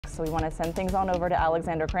So we want to send things on over to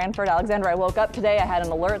Alexander Cranford. Alexander, I woke up today, I had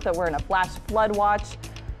an alert that we're in a flash flood watch.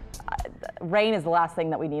 Rain is the last thing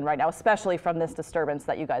that we need right now, especially from this disturbance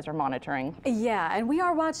that you guys are monitoring. Yeah, and we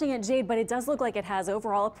are watching it, Jade, but it does look like it has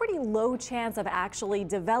overall a pretty low chance of actually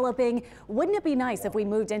developing. Wouldn't it be nice if we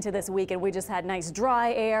moved into this week and we just had nice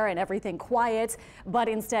dry air and everything quiet? But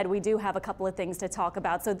instead, we do have a couple of things to talk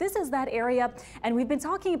about. So this is that area, and we've been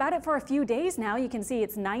talking about it for a few days now. You can see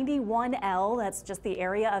it's 91L. That's just the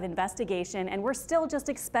area of investigation, and we're still just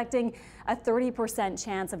expecting a 30%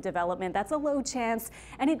 chance of development. That's a low chance,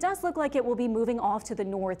 and it does look like it will be moving off to the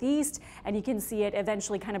northeast, and you can see it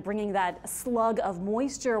eventually kind of bringing that slug of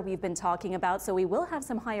moisture we've been talking about. So we will have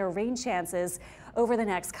some higher rain chances over the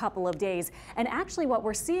next couple of days. And actually what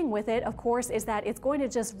we're seeing with it, of course, is that it's going to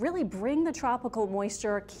just really bring the tropical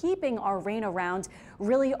moisture, keeping our rain around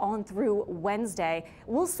really on through Wednesday.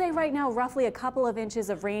 We'll say right now roughly a couple of inches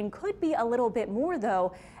of rain, could be a little bit more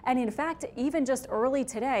though. And in fact, even just early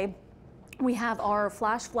today, we have our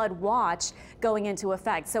flash flood watch going into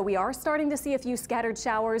effect. So we are starting to see a few scattered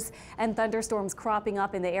showers and thunderstorms cropping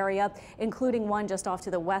up in the area, including one just off to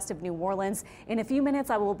the west of New Orleans. In a few minutes,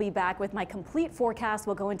 I will be back with my complete forecast.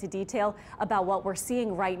 We'll go into detail about what we're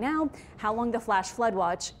seeing right now, how long the flash flood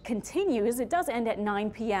watch continues. It does end at 9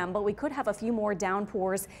 p.m., but we could have a few more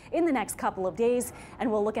downpours in the next couple of days.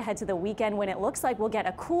 And we'll look ahead to the weekend when it looks like we'll get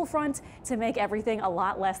a cool front to make everything a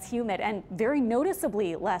lot less humid, and very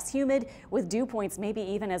noticeably less humid, with dew points maybe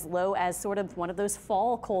even as low as sort of one of those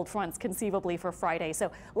fall cold fronts conceivably for Friday. So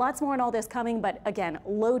lots more on all this coming, but again,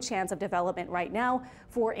 low chance of development right now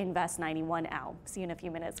for Invest 91L. See you in a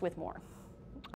few minutes with more.